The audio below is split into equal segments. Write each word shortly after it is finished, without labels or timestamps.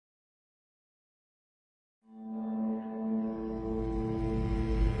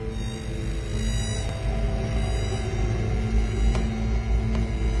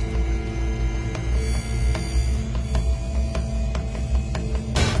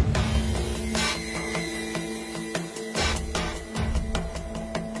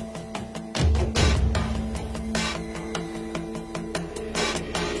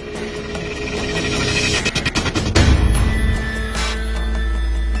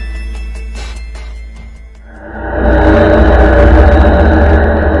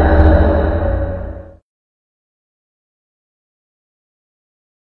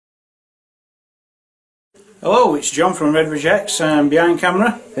it's John from Red Rejects, and behind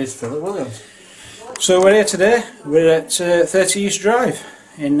camera is Phillip Williams. So we're here today. We're at 30 East Drive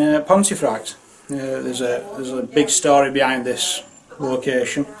in Pontefract. There's a big story behind this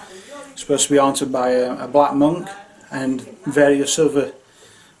location. It's supposed to be haunted by a black monk, and various other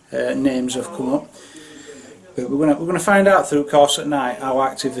names have come up. But we're gonna find out through course at night how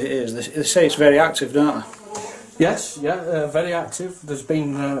active it is. They say it's very active, don't they? Yes, yeah, very active. There's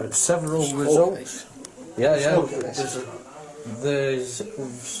been several results. Yeah, yeah. There's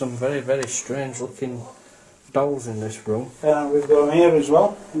some very strange looking dolls in this room. We've got them here as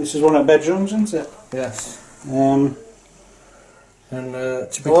well. This is one of the bedrooms, isn't it? Yes. To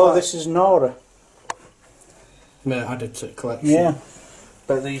be this is Nora. May I added to the collection. Yeah.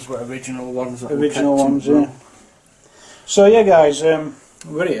 But these were original ones. That original ones, yeah. So yeah, guys,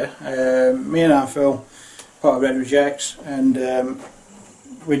 we're here. Me and Phil, part of Red Rejects, and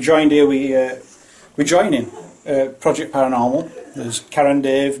we're joined here. We're joining Project Paranormal. There's Karen,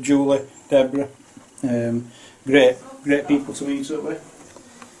 Dave, Julie, Deborah. Great people to meet up with.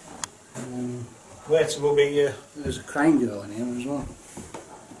 Later will be there's a crying girl in here as well.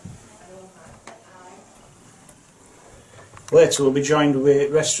 Later we'll be joined with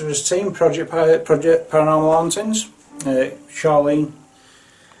the rest of his team, Project Paranormal Hauntings, Charlene,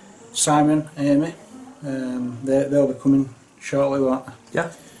 Simon, Amy. They'll be coming shortly, won't they? Yeah.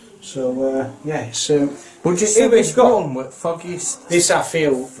 So yeah, it's. Would you say it's gone with foggiest? This I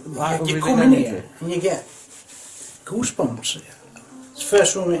feel like you come in here and you get goosebumps. It's the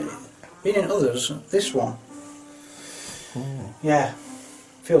first room. Been in others. This one. Yeah,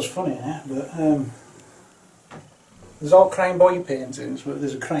 feels funny, yeah, but. There's all crying boy paintings, but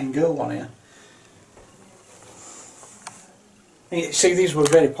there's a crying girl one here. See, these were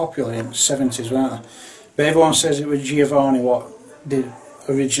very popular in the 70s, weren't they? But everyone says it was Giovanni what did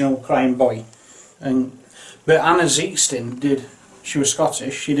original crying boy, but Anna Zeekstein did. She was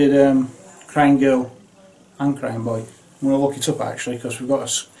Scottish. She did crying girl and crying boy. I'm going to look it up actually because we've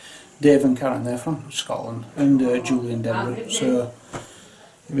got Dave and Karen there from Scotland, and Julie and Deborah. So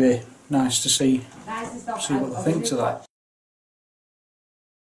it'd be nice to see what they think to that.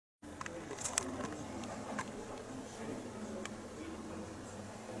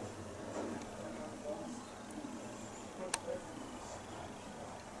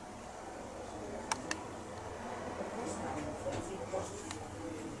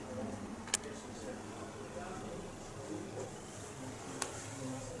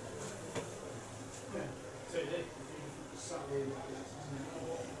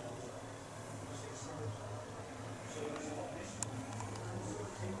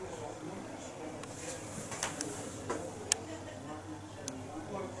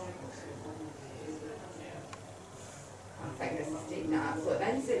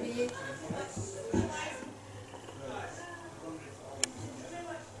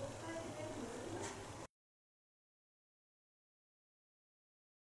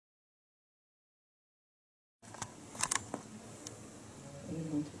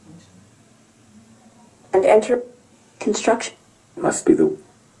 And enter construction. Must be the.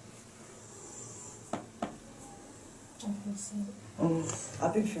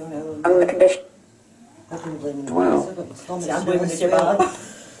 I've been feeling ill. On the condition. I've been blaming the Wow. I'm blaming the Jabali.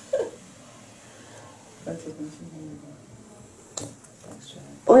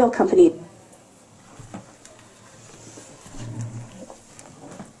 Oil company.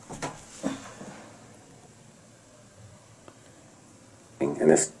 And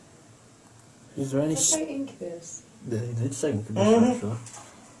this. Is there any? Incubus. They did say incubus. Actually.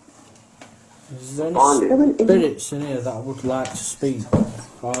 Is there any spirits in here that I would like to speak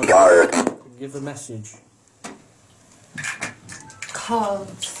or give a message?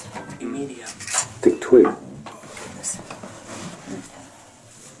 Cards. Immediate. Thick twig.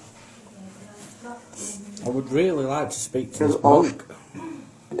 I would really like to speak to this monk.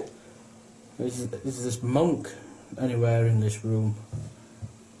 Is this monk anywhere in this room?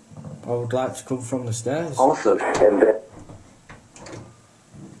 I would like to come from the stairs. Also, and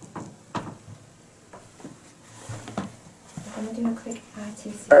I'm going to do a quick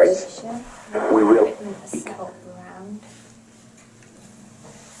IT session. we will. A setup round.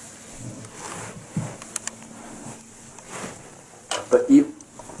 But you.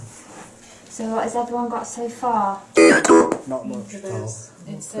 So what has everyone got so far? Not much at all.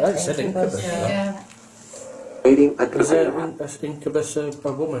 It's incubus. Yeah. Waiting. Is an incubus a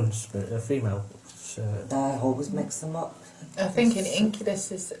woman spirit, a female? I always mix them up. I think an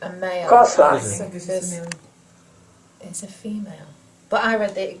incubus is a male. Succubus is a female. But I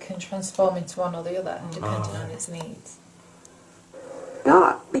read that it can transform into one or the other, depending on its needs.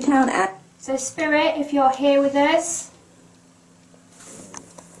 Not. We count at So Spirit, if you're here with us,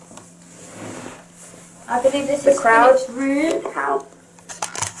 I believe this is Philip's room.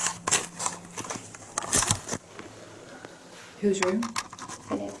 Whose room?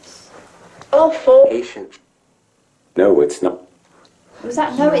 Philip's. Patient. No, it's not. Was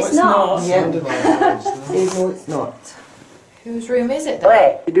that no, it's not? Yeah. No, it's not. Whose room is it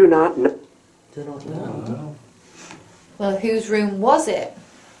then? You do not know. Do not know. Well, whose room was it?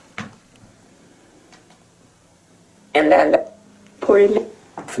 And then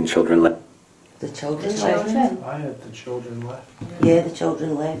often children left. The children The left. children. I had the children left. Yeah, the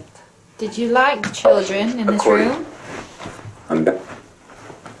children left. Did you like the children in this room? I'm back.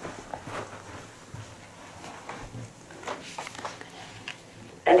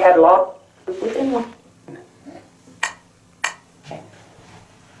 And had locked within one.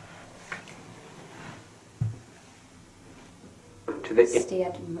 To the Christy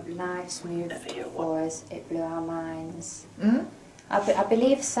had lives moved for us. It blew our minds. Mm? I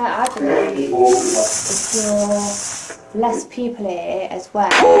believe so. I believe if you're less people here as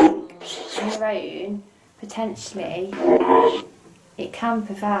well, on your own, potentially, it can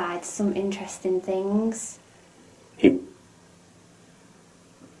provide some interesting things. he Do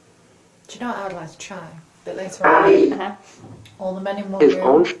you know what I would like to try? A bit later on. Uh-huh. All the men in one his room,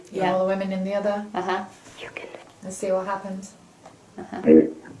 own. and Yeah. all the women in the other, Uh-huh. and see what happens.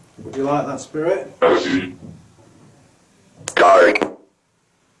 Would you like that, Spirit? Dark.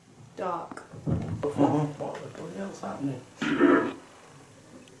 Dark. What the bloody hell's happening?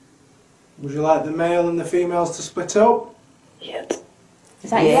 Would you like the male and the females to split up? Yes. Is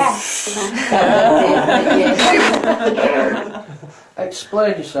that yes?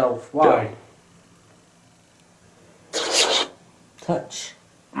 Explain yourself. Why? Touch.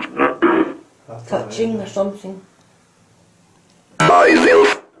 Touching or something.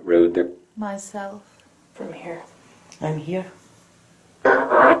 Myself. Road there. Myself. From here. I'm here.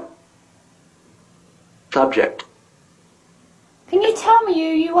 Subject. Can you tell me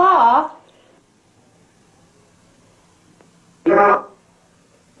who you are?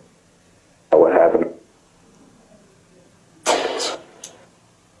 What happened?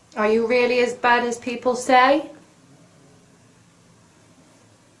 Are you really as bad as people say?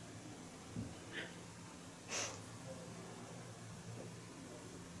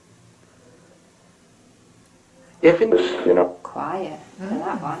 If in you know. Quiet for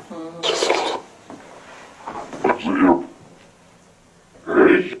that one.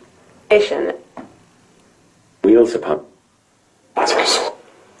 Patient. Wheels upon.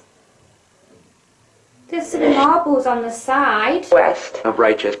 There's some marbles on the side. West. Of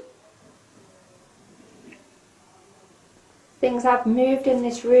righteous. Things I've moved in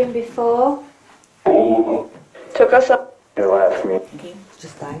this room before. Took us up. You asked me.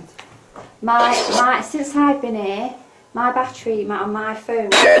 Just died. Since I've been here, my battery on my phone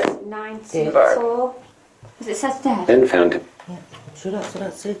is 94. As it says dead. Then found him. Yeah, I'm sure that's what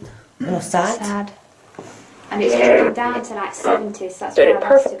that said. No, sad. Sad. And it's dropping down to like 70, so that's why I've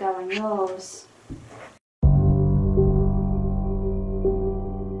asked to go on yours.